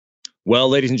Well,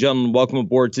 ladies and gentlemen, welcome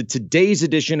aboard to today's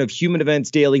edition of Human Events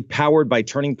Daily, powered by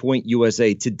Turning Point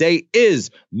USA. Today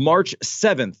is March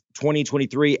 7th,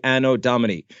 2023, Anno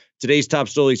Domini. Today's top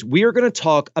stories, we are going to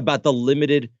talk about the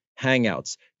limited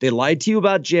hangouts. They lied to you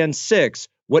about Jan 6.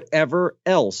 Whatever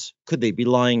else could they be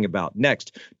lying about?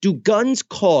 Next, do guns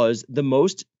cause the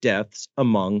most deaths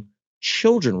among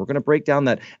children? We're going to break down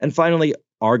that. And finally,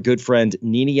 our good friend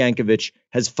Nina Yankovic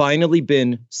has finally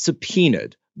been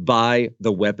subpoenaed by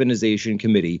the Weaponization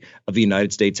Committee of the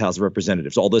United States House of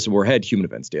Representatives. All this and more ahead, Human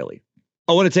Events Daily.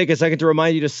 I want to take a second to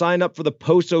remind you to sign up for the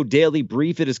Poso Daily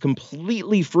Brief. It is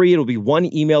completely free. It'll be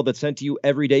one email that's sent to you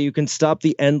every day. You can stop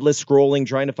the endless scrolling,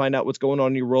 trying to find out what's going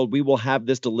on in your world. We will have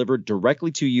this delivered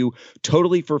directly to you,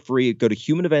 totally for free. Go to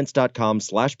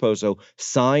humanevents.com/Poso.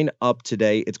 Sign up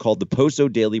today. It's called the Poso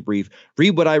Daily Brief.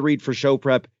 Read what I read for show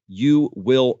prep. You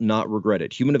will not regret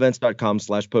it.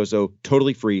 Humanevents.com/Poso.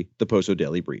 Totally free. The Poso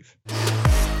Daily Brief.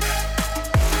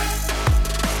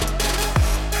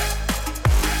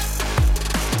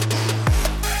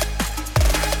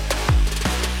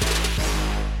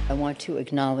 I want to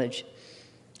acknowledge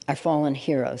our fallen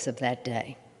heroes of that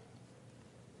day.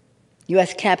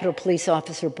 U.S. Capitol Police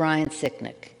Officer Brian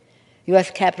Sicknick,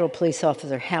 U.S. Capitol Police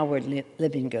Officer Howard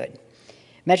Livingood,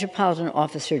 Metropolitan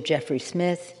Officer Jeffrey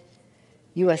Smith,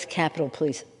 U.S. Capitol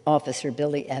Police Officer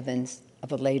Billy Evans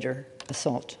of a later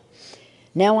assault.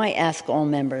 Now I ask all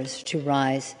members to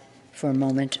rise for a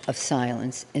moment of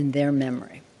silence in their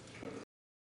memory.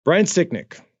 Brian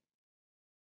Sicknick.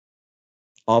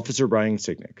 Officer Brian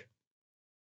Sicknick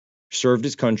served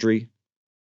his country,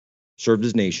 served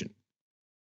his nation,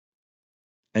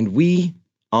 and we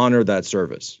honor that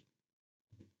service.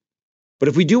 But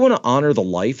if we do want to honor the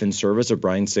life and service of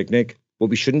Brian Sicknick,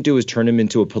 what we shouldn't do is turn him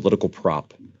into a political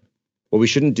prop. What we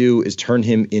shouldn't do is turn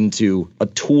him into a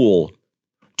tool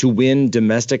to win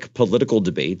domestic political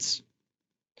debates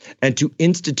and to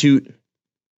institute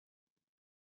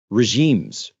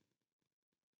regimes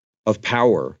of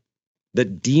power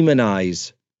that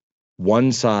demonize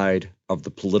one side of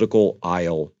the political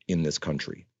aisle in this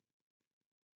country.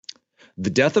 The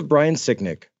death of Brian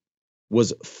Sicknick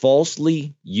was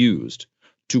falsely used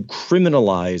to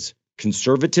criminalize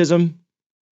conservatism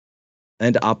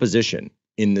and opposition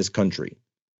in this country.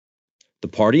 The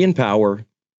party in power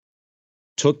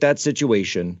took that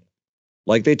situation,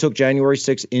 like they took January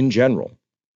 6th in general,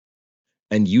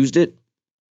 and used it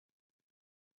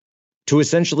to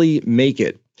essentially make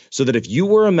it so that if you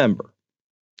were a member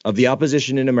of the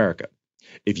opposition in America,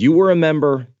 if you were a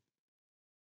member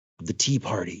of the Tea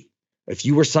Party, if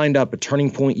you were signed up at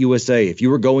Turning Point USA, if you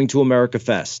were going to America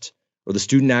Fest or the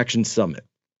Student Action Summit,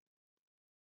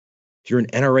 if you're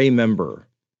an NRA member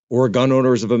or a Gun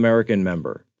Owners of America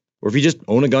member, or if you just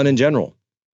own a gun in general,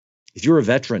 if you're a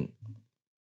veteran,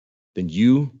 then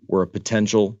you were a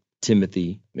potential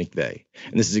Timothy McVeigh.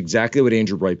 And this is exactly what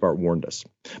Andrew Breitbart warned us.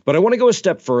 But I want to go a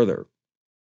step further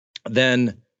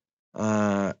than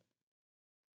what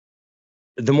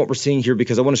we're seeing here,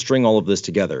 because I want to string all of this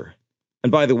together.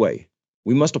 And by the way,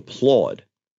 we must applaud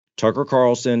Tucker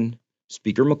Carlson,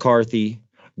 Speaker McCarthy,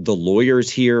 the lawyers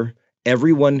here,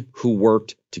 everyone who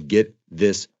worked to get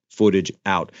this footage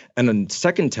out. And on the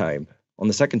second time,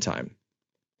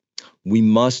 we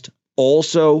must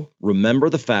also remember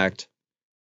the fact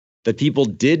that people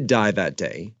did die that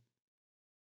day,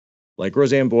 like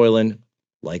Roseanne Boylan,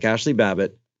 like Ashley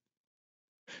Babbitt.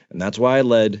 And that's why I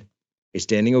led a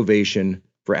standing ovation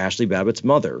for Ashley Babbitt's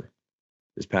mother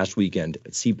this past weekend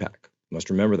at CPAC. Must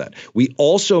remember that. We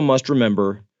also must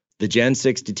remember the Jan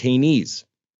 6 detainees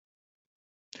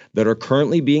that are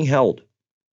currently being held.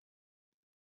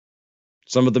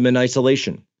 Some of them in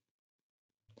isolation.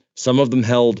 Some of them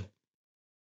held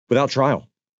without trial.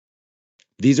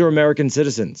 These are American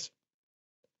citizens.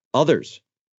 Others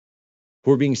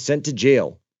who are being sent to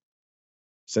jail,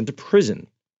 sent to prison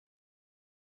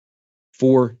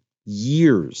for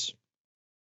years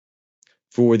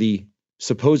for the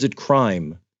supposed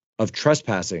crime of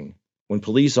trespassing when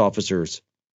police officers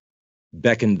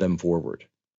beckoned them forward.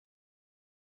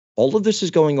 All of this is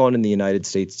going on in the United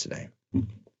States today. And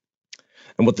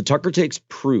what the Tucker takes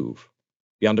prove,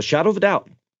 beyond a shadow of a doubt,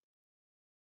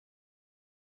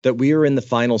 that we are in the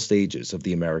final stages of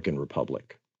the American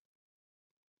Republic.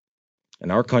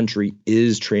 And our country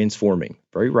is transforming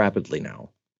very rapidly now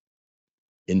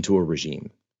into a regime.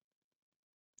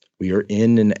 We are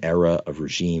in an era of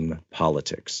regime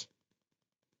politics.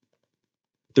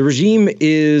 The regime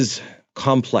is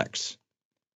complex,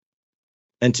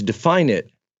 and to define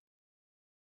it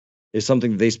is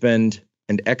something that they spend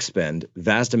and expend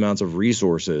vast amounts of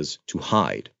resources to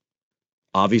hide.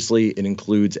 Obviously, it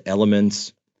includes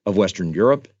elements of Western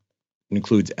Europe. It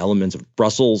includes elements of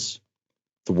Brussels,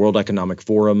 the World Economic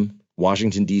Forum,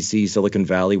 Washington, D.C., Silicon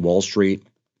Valley, Wall Street,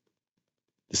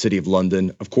 the city of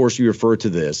London. Of course, we refer to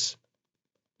this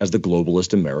as the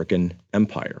globalist American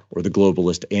empire, or the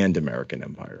globalist and American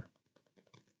empire.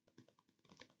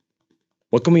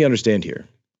 What can we understand here?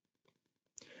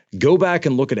 Go back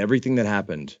and look at everything that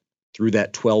happened through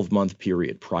that 12-month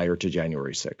period prior to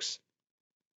January 6th.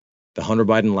 The Hunter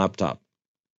Biden laptop,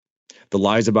 the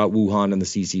lies about Wuhan and the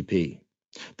CCP,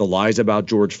 the lies about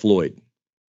George Floyd,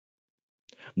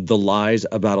 the lies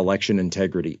about election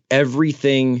integrity,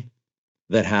 everything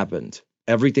that happened,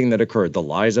 everything that occurred, the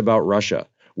lies about Russia,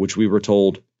 which we were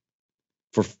told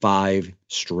for 5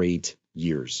 straight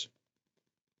years.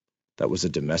 That was a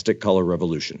domestic color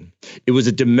revolution. It was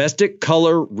a domestic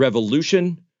color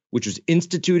revolution which was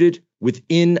instituted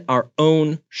within our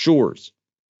own shores,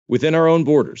 within our own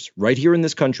borders, right here in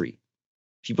this country.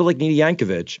 People like Nina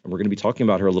Yankovic, and we're going to be talking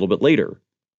about her a little bit later,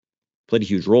 played a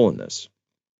huge role in this.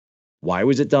 Why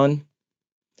was it done?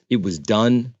 It was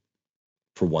done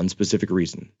for one specific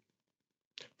reason: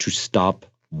 to stop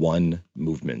one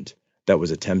movement that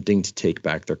was attempting to take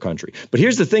back their country. But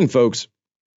here's the thing, folks.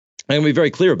 I'm going to be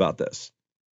very clear about this.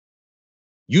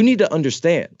 You need to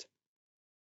understand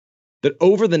that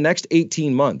over the next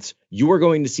 18 months, you are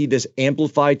going to see this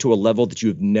amplified to a level that you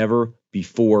have never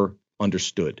before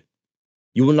understood.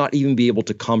 You will not even be able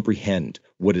to comprehend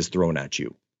what is thrown at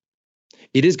you.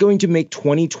 It is going to make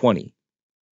 2020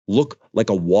 look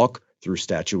like a walk through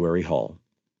Statuary Hall.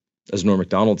 As Norm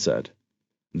Macdonald said,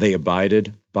 they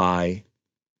abided by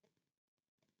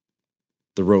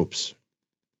the ropes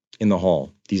in the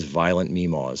hall, these violent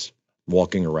meemaws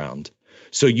walking around.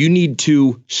 So you need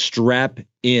to strap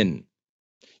in.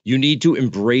 You need to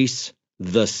embrace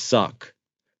the suck,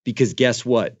 because guess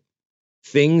what?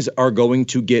 Things are going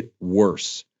to get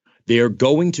worse. They are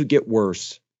going to get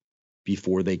worse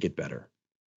before they get better.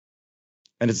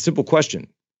 And it's a simple question.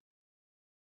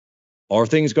 Are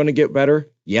things going to get better?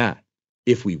 Yeah,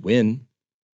 if we win.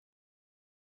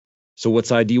 So what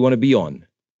side do you want to be on?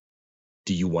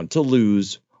 Do you want to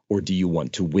lose or do you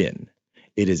want to win?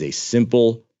 It is a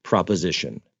simple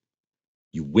proposition.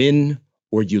 You win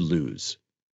or you lose.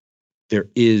 There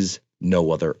is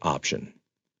no other option.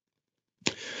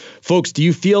 Folks, do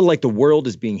you feel like the world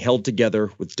is being held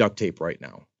together with duct tape right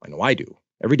now? I know I do.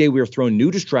 Every day we are thrown new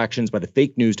distractions by the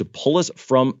fake news to pull us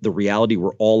from the reality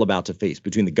we're all about to face.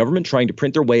 Between the government trying to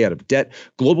print their way out of debt,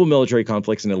 global military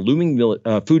conflicts, and a looming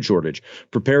food shortage,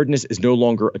 preparedness is no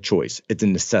longer a choice. It's a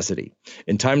necessity.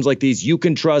 In times like these, you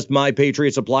can trust My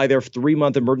Patriot Supply. Their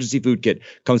 3-month emergency food kit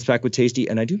comes packed with tasty,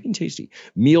 and I do mean tasty,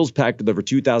 meals packed with over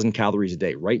 2,000 calories a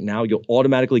day. Right now, you'll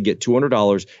automatically get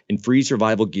 $200 in free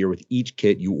survival gear with each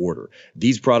kit you order.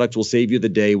 These products will save you the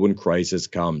day when crisis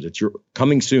comes. It's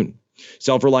coming soon.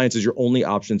 Self-reliance is your only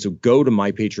option, so go to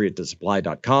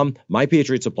mypatriotsupply.com,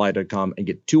 mypatriotsupply.com, and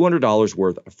get $200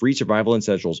 worth of free survival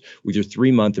essentials with your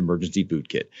 3-month emergency food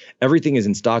kit. Everything is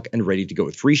in stock and ready to go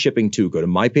with free shipping too. Go to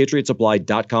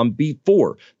mypatriotsupply.com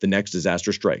before the next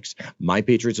disaster strikes.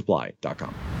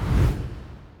 mypatriotsupply.com.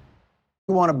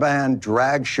 You want to ban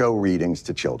drag show readings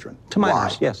to children? To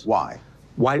minors, Why? yes. Why?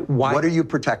 Why? What are you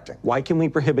protecting? Why can we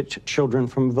prohibit children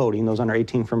from voting, those under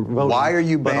 18 from voting? Why are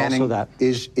you but banning? Also that?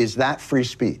 Is that free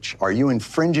speech? Are you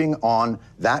infringing on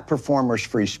that performer's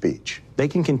free speech? They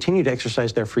can continue to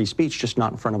exercise their free speech, just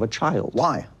not in front of a child.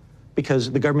 Why?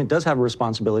 Because the government does have a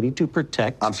responsibility to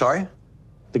protect. I'm sorry?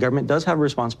 The government does have a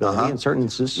responsibility in certain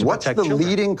instances to What's protect the children.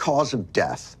 leading cause of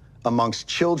death amongst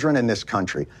children in this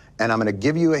country? And I'm going to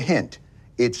give you a hint.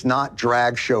 It's not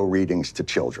drag show readings to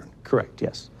children. Correct,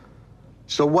 yes.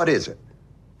 So what is it?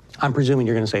 I'm presuming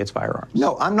you're going to say it's firearms.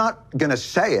 No, I'm not going to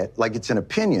say it like it's an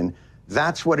opinion.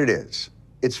 That's what it is.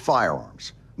 It's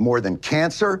firearms. More than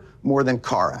cancer, more than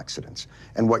car accidents.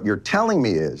 And what you're telling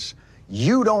me is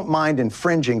you don't mind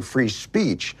infringing free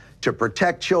speech to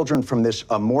protect children from this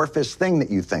amorphous thing that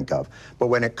you think of. But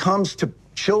when it comes to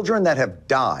children that have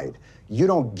died, you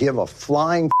don't give a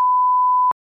flying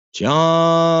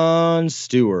Jon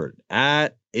Stewart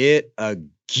at it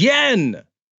again.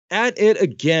 At it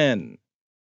again.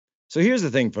 So here's the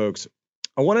thing, folks.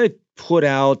 I want to put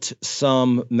out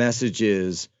some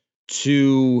messages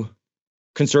to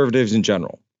conservatives in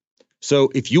general. So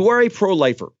if you are a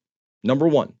pro-lifer, number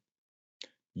one,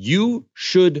 you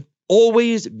should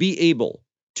always be able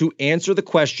to answer the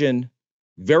question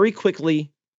very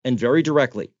quickly and very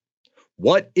directly.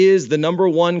 What is the number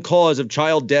one cause of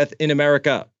child death in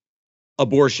America?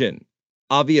 Abortion.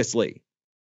 Obviously.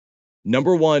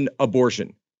 Number one,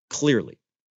 abortion. Clearly.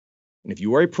 And if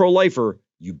you are a pro-lifer,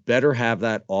 You better have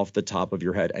that off the top of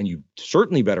your head. And you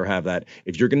certainly better have that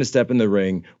if you're going to step in the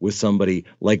ring with somebody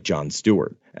like Jon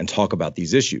Stewart and talk about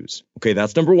these issues. Okay,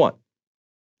 that's number one.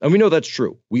 And we know that's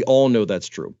true. We all know that's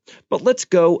true. But let's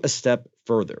go a step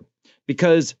further,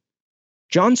 because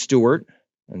Jon Stewart,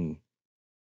 and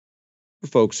for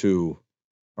folks who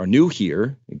are new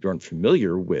here, maybe aren't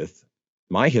familiar with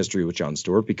my history with Jon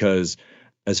Stewart, because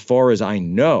as far as I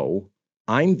know,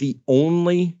 I'm the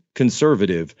only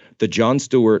conservative that Jon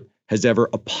Stewart has ever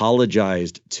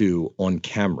apologized to on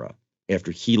camera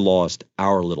after he lost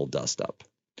our little dust up.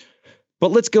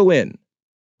 But let's go in.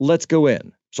 Let's go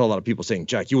in. Saw a lot of people saying,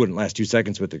 Jack, you wouldn't last 2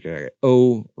 seconds with the guy.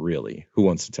 Oh, really? Who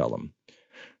wants to tell them?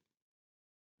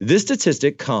 This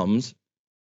statistic comes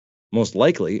most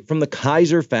likely from the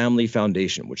Kaiser Family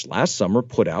Foundation, which last summer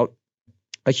put out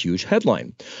a huge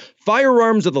headline.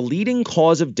 Firearms are the leading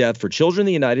cause of death for children in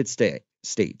the United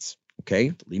States. Okay,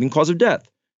 the leading cause of death.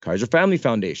 Kaiser Family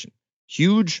Foundation.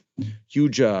 Huge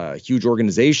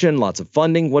organization, lots of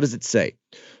funding. What does it say?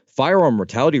 Firearm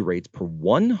mortality rates per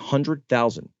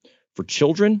 100,000 for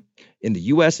children in the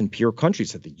U.S. and peer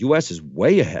countries. So the U.S. is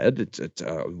way ahead. It's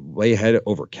way ahead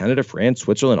over Canada, France,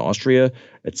 Switzerland, Austria,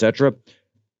 etc.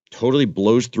 Totally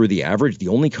blows through the average. The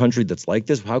only country that's like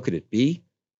this, how could it be?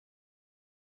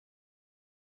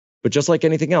 But just like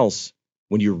anything else,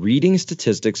 when you're reading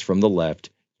statistics from the left,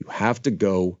 you have to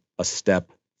go a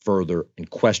step further and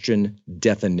question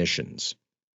definitions.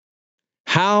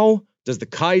 How does the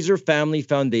Kaiser Family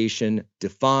Foundation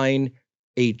define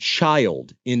a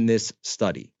child in this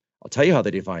study? I'll tell you how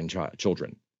they define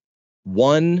children.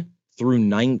 1 through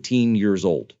 19 years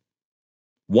old.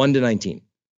 1 to 19.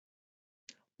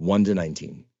 1 to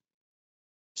 19.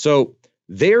 So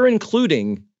they're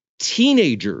including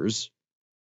teenagers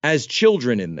as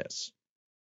children in this.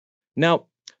 Now,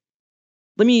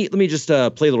 let me just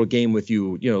play a little game with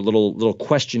you, a little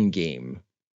question game.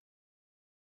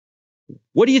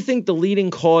 What do you think the leading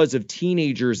cause of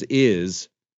teenagers is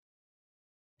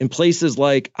in places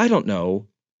like, I don't know,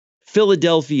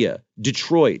 Philadelphia,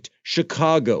 Detroit,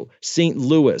 Chicago, St.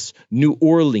 Louis, New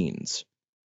Orleans?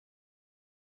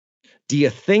 Do you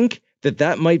think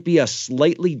that might be a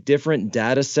slightly different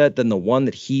data set than the one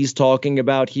that he's talking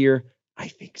about here? I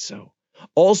think so.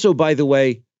 Also, by the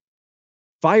way,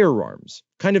 firearms,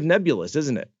 kind of nebulous,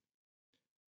 isn't it?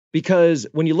 Because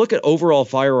when you look at overall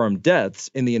firearm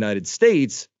deaths in the United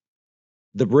States,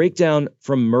 the breakdown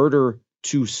from murder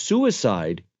to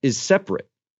suicide is separate.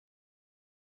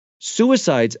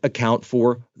 Suicides account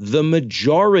for the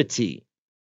majority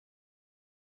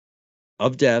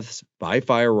of deaths by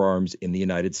firearms in the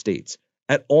United States,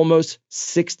 at almost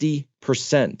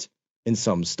 60% in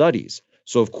some studies.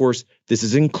 So, of course, this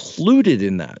is included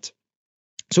in that.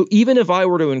 So even if I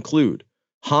were to include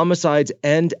homicides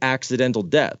and accidental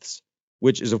deaths,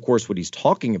 which is, of course, what he's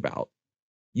talking about,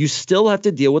 you still have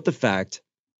to deal with the fact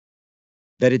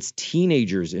that it's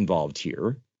teenagers involved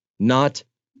here, not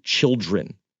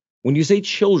children. When you say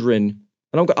children,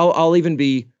 and I'll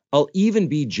even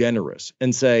be generous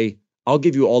and say I'll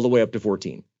give you all the way up to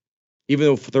 14, even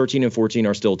though 13 and 14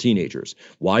 are still teenagers.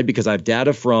 Why? Because I have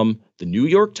data from the New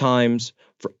York Times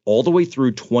for all the way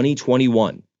through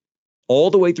 2021. All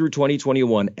the way through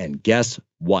 2021, and guess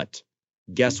what?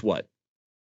 Guess what?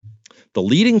 The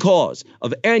leading cause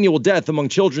of annual death among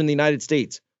children in the United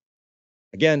States.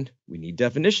 Again, we need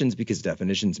definitions because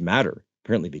definitions matter.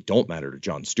 Apparently, they don't matter to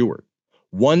Jon Stewart.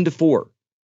 1 to 4,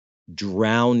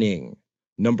 drowning.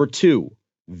 Number 2,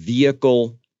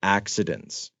 vehicle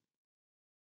accidents.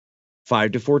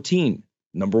 5 to 14,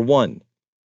 number 1,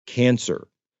 cancer.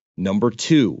 Number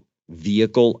 2,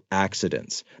 vehicle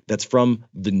accidents. That's from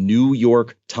the New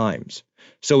York Times.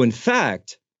 So in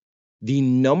fact, the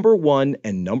number 1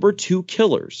 and number 2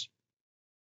 killers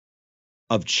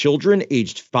of children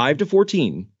aged 5 to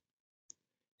 14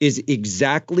 is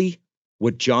exactly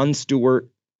what Jon Stewart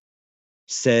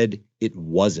said it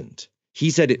wasn't. He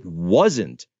said it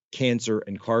wasn't cancer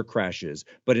and car crashes,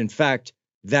 but in fact,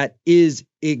 that is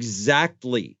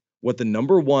exactly what the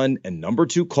number 1 and number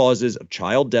 2 causes of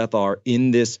child death are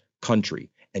in this country.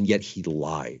 And yet he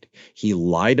lied. He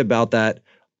lied about that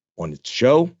on his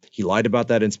show. He lied about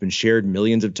that, and it's been shared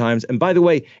millions of times. And by the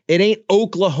way, it ain't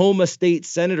Oklahoma state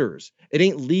senators. It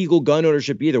ain't legal gun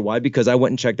ownership either. Why? Because I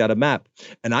went and checked out a map,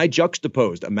 and I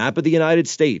juxtaposed a map of the United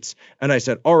States. And I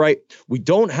said, all right, we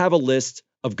don't have a list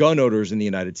of gun owners in the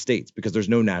United States because there's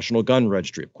no national gun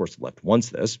registry. Of course, the left wants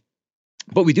this.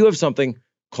 But we do have something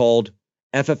called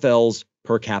FFLs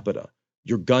per capita.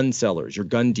 Your gun sellers, your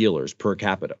gun dealers per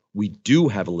capita. We do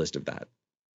have a list of that.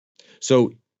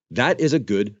 So that is a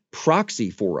good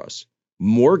proxy for us.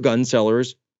 More gun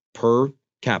sellers per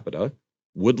capita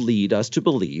would lead us to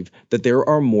believe that there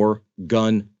are more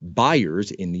gun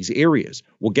buyers in these areas.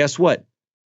 Well, guess what?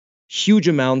 Huge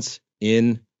amounts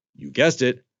in, you guessed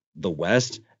it, the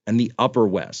West and the Upper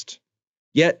West.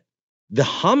 Yet the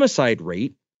homicide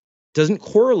rate doesn't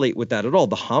correlate with that at all.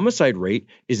 The homicide rate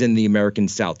is in the American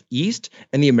Southeast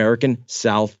and the American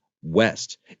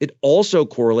Southwest. It also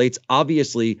correlates,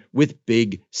 obviously, with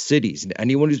big cities. And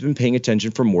anyone who's been paying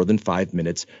attention for more than 5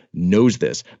 minutes knows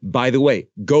this. By the way,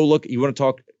 go look. You want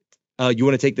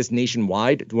to take this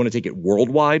nationwide? Do you want to take it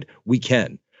worldwide? We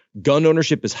can. Gun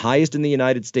ownership is highest in the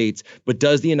United States, but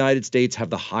does the United States have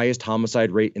the highest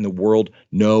homicide rate in the world?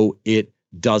 No, it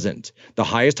doesn't. The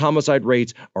highest homicide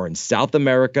rates are in South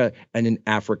America and in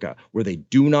Africa, where they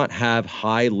do not have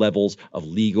high levels of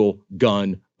legal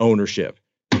gun ownership.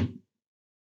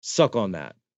 Suck on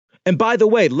that. And by the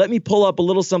way, let me pull up a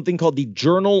little something called the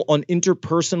Journal on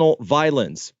Interpersonal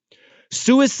Violence.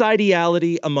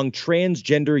 Suicidality among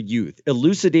transgender youth,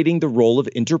 elucidating the role of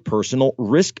interpersonal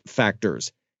risk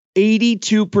factors.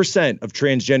 82% of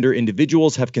transgender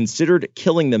individuals have considered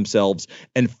killing themselves,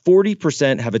 and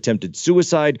 40% have attempted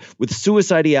suicide, with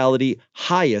suicidality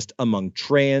highest among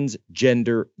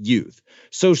transgender youth.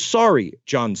 So sorry,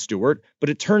 Jon Stewart, but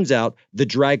it turns out the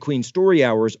drag queen story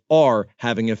hours are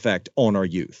having an effect on our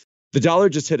youth. The dollar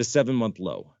just hit a 7-month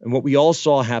low, and what we all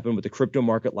saw happen with the crypto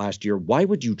market last year, why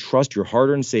would you trust your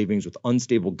hard-earned savings with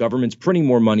unstable governments printing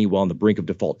more money while on the brink of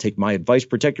default? Take my advice,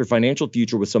 protect your financial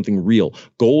future with something real.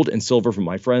 Gold and silver from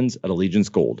my friends at Allegiance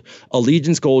Gold.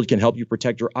 Allegiance Gold can help you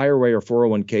protect your IRA or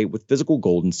 401k with physical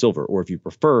gold and silver, or if you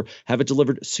prefer, have it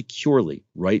delivered securely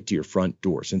right to your front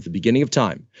door. Since the beginning of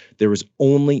time, there is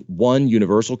only one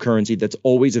universal currency that's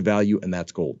always of value, and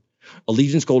that's gold.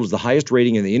 Allegiance Gold is the highest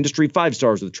rating in the industry, 5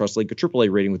 stars with a TrustLink, a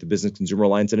AAA rating with the Business Consumer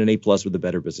Alliance, and an A+ with the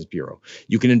Better Business Bureau.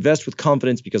 You can invest with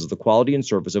confidence because of the quality and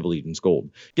service of Allegiance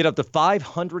Gold. Get up to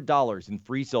 $500 in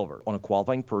free silver on a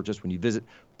qualifying purchase when you visit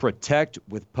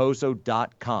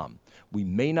protectwithposo.com. We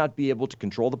may not be able to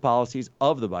control the policies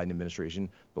of the Biden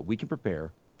administration, but we can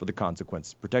prepare for the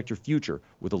consequences. Protect your future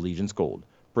with Allegiance Gold.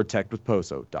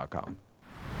 Protectwithposo.com.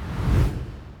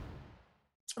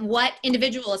 What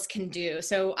individuals can do.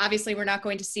 So obviously we're not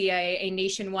going to see a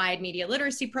nationwide media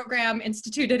literacy program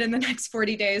instituted in the next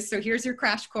 40 days. So here's your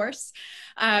crash course.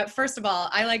 First of all,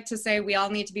 I like to say we all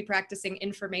need to be practicing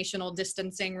informational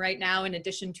distancing right now in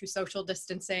addition to social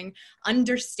distancing,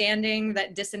 understanding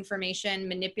that disinformation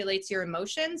manipulates your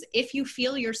emotions. If you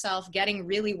feel yourself getting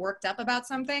really worked up about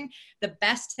something, the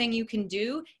best thing you can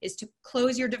do is to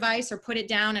close your device or put it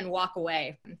down and walk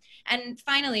away. And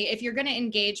finally, if you're going to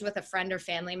engage with a friend or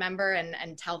family member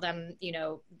and tell them, you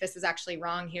know, this is actually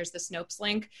wrong, here's the Snopes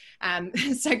link.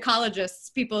 Psychologists,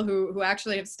 people who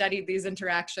actually have studied these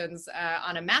interactions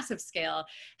on a massive scale,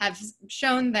 have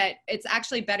shown that it's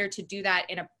actually better to do that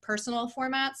in a personal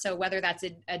format. So whether that's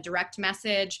a direct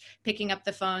message, picking up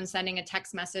the phone, sending a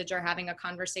text message, or having a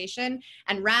conversation,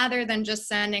 and rather than just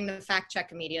sending the fact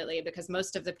check immediately, because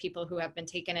most of the people who have been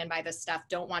taken in by this stuff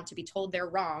don't want to be told they're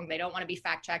wrong. They don't want to be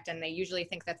fact checked, and they usually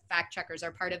think that fact checkers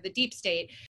are part of the deep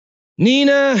state.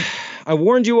 Nina, I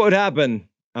warned you what would happen.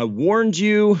 I warned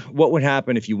you what would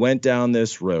happen if you went down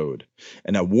this road.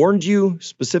 And I warned you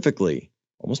specifically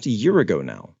almost a year ago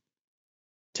now,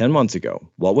 10 months ago,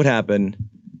 what would happen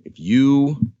if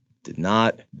you did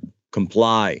not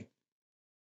comply.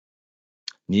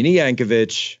 Nina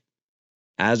Yankovic,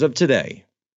 as of today,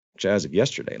 actually as of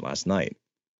yesterday, last night,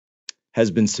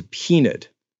 has been subpoenaed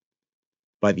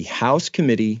by the House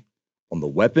Committee on the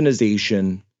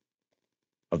Weaponization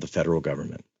of the Federal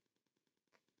Government.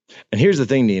 And here's the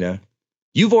thing, Nina,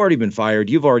 you've already been fired.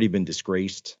 You've already been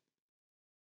disgraced.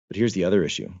 But here's the other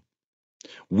issue.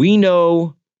 We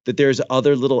know that there's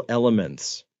other little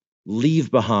elements,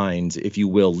 leave behinds, if you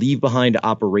will, leave behind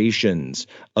operations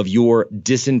of your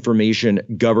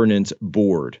disinformation governance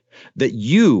board that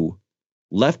you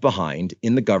left behind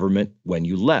in the government when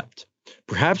you left.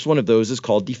 Perhaps one of those is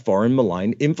called the Foreign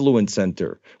Malign Influence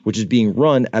Center, which is being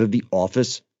run out of the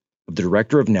Office of the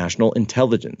Director of National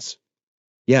Intelligence.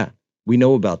 Yeah, we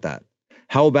know about that.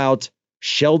 How about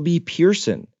Shelby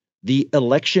Pearson, the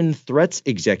election threats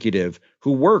executive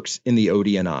who works in the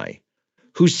ODNI,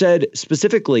 who said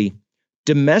specifically,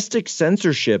 domestic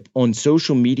censorship on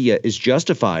social media is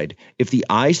justified if the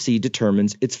IC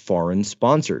determines it's foreign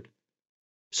sponsored.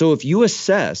 So if you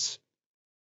assess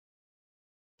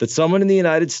that someone in the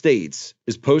United States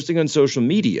is posting on social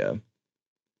media,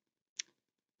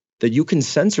 that you can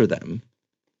censor them,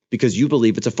 because you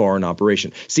believe it's a foreign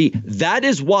operation. See, that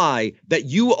is why that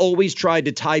you always tried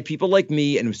to tie people like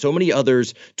me and so many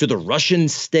others to the Russian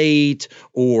state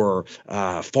or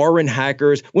foreign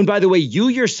hackers, when, by the way, you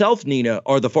yourself, Nina,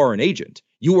 are the foreign agent.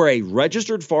 You are a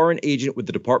registered foreign agent with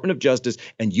the Department of Justice,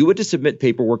 and you had to submit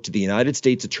paperwork to the United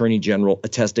States Attorney General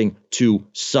attesting to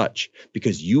such,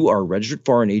 because you are a registered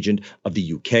foreign agent of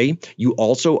the UK. You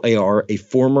also are a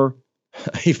former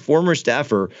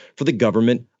staffer for the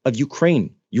government of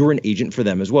Ukraine. You're an agent for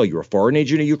them as well. You're a foreign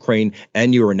agent of Ukraine,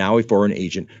 and you are now a foreign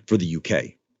agent for the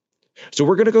UK. So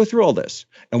we're going to go through all this,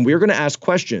 and we're going to ask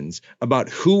questions about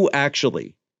who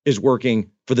actually is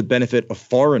working for the benefit of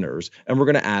foreigners, and we're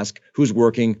going to ask who's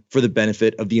working for the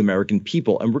benefit of the American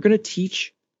people. And we're going to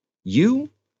teach you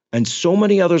and so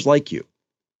many others like you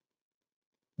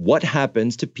what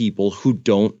happens to people who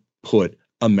don't put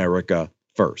America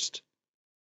first.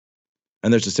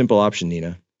 And there's a simple option,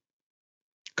 Nina.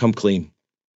 Come clean.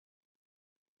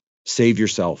 Save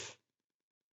yourself.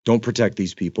 Don't protect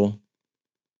these people.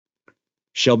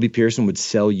 Shelby Pearson would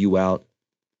sell you out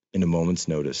in a moment's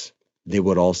notice. They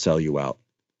would all sell you out.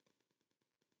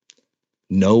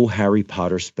 No Harry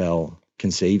Potter spell can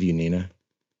save you, Nina.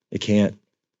 It can't.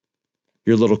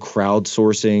 Your little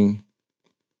crowdsourcing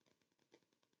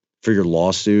for your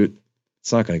lawsuit,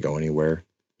 it's not going to go anywhere.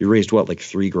 You raised what, like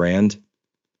 $3,000?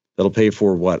 That'll pay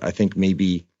for what? I think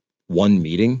maybe one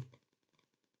meeting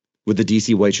with the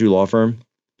DC White Shoe Law Firm?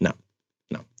 No.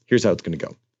 Here's how it's going to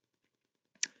go.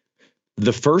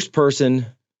 The first person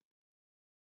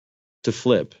to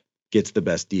flip gets the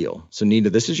best deal. So Nina,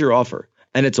 this is your offer,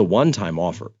 and it's a one-time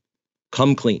offer.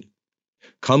 Come clean.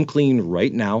 Come clean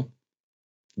right now.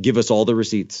 Give us all the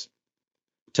receipts.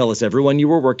 Tell us everyone you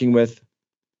were working with.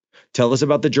 Tell us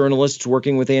about the journalists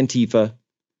working with Antifa.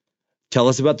 Tell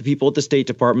us about the people at the State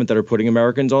Department that are putting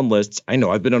Americans on lists. I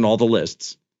know, I've been on all the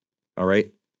lists. All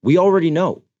right? We already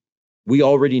know.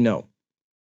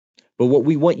 But what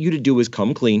we want you to do is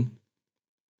come clean,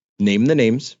 name the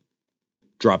names,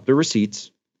 drop the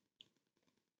receipts,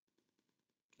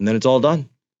 and then it's all done.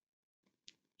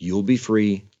 You'll be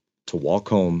free to walk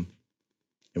home,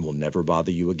 and we'll never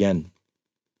bother you again.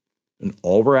 And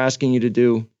all we're asking you to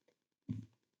do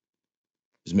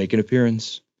is make an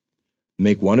appearance.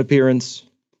 Make one appearance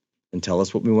and tell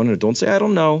us what we want to know. Don't say, I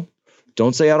don't know.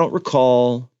 Don't say, I don't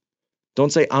recall.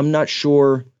 Don't say, I'm not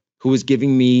sure who was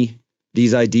giving me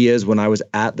these ideas when I was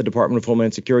at the Department of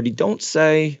Homeland Security. Don't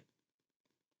say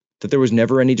that there was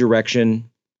never any direction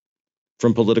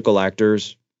from political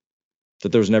actors,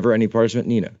 that there was never any participant.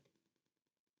 Nina,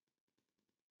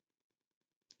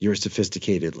 you're a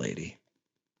sophisticated lady.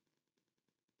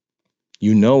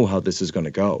 You know how this is going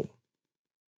to go.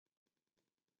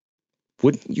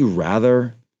 Wouldn't you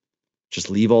rather just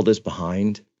leave all this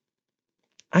behind?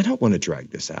 I don't want to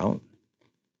drag this out.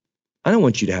 I don't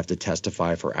want you to have to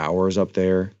testify for hours up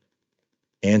there,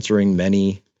 answering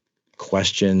many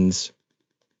questions,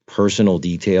 personal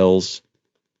details,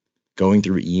 going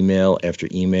through email after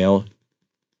email.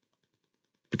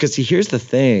 Because see, here's the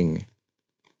thing.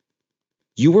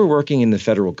 You were working in the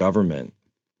federal government,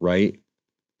 right?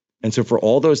 And so for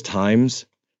all those times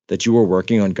that you were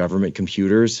working on government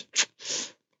computers,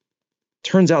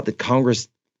 turns out that Congress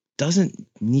doesn't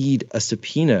need a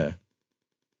subpoena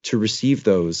to receive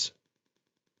those.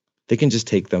 They can just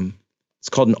take them. It's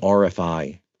called an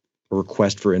RFI, a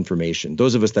request for information.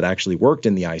 Those of us that actually worked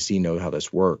in the IC know how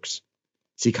this works.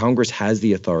 See, Congress has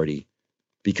the authority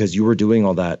because you were doing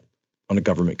all that on a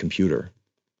government computer.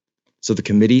 So the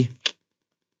committee,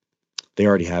 they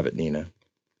already have it, Nina.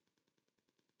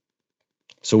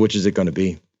 So which is it going to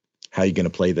be? How are you going to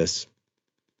play this?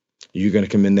 Are you going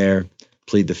to come in there,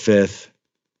 plead the fifth,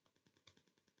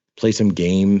 play some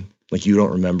game like you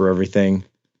don't remember everything?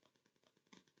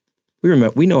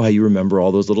 We know how you remember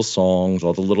all those little songs,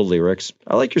 all the little lyrics.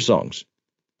 I like your songs.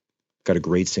 Got a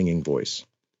great singing voice.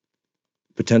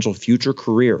 Potential future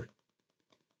career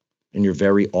in your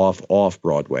very off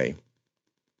Broadway.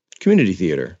 Community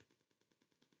theater.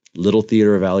 Little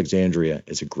Theater of Alexandria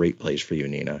is a great place for you,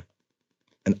 Nina.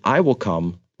 And I will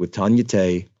come with Tanya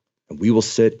Tay, and we will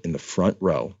sit in the front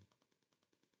row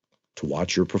to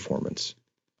watch your performance.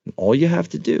 And all you have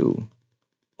to do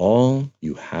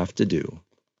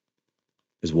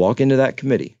is walk into that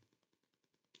committee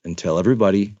and tell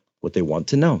everybody what they want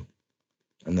to know.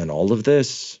 And then all of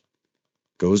this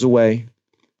goes away.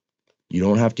 You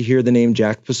don't have to hear the name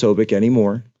Jack Posobiec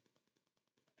anymore.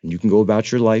 And you can go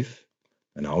about your life,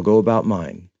 and I'll go about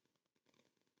mine.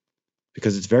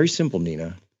 Because it's very simple,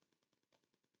 Nina.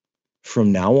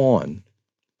 From now on,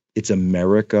 it's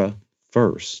America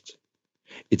first.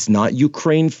 It's not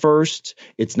Ukraine first.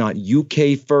 It's not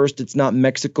UK first. It's not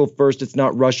Mexico first. It's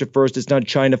not Russia first. It's not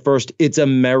China first. It's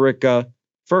America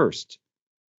first.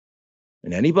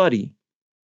 And anybody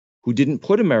who didn't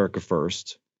put America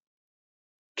first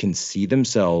can see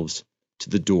themselves to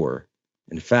the door.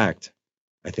 In fact,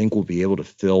 I think we'll be able to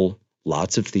fill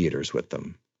lots of theaters with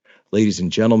them. Ladies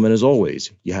and gentlemen, as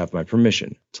always, you have my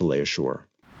permission to lay ashore.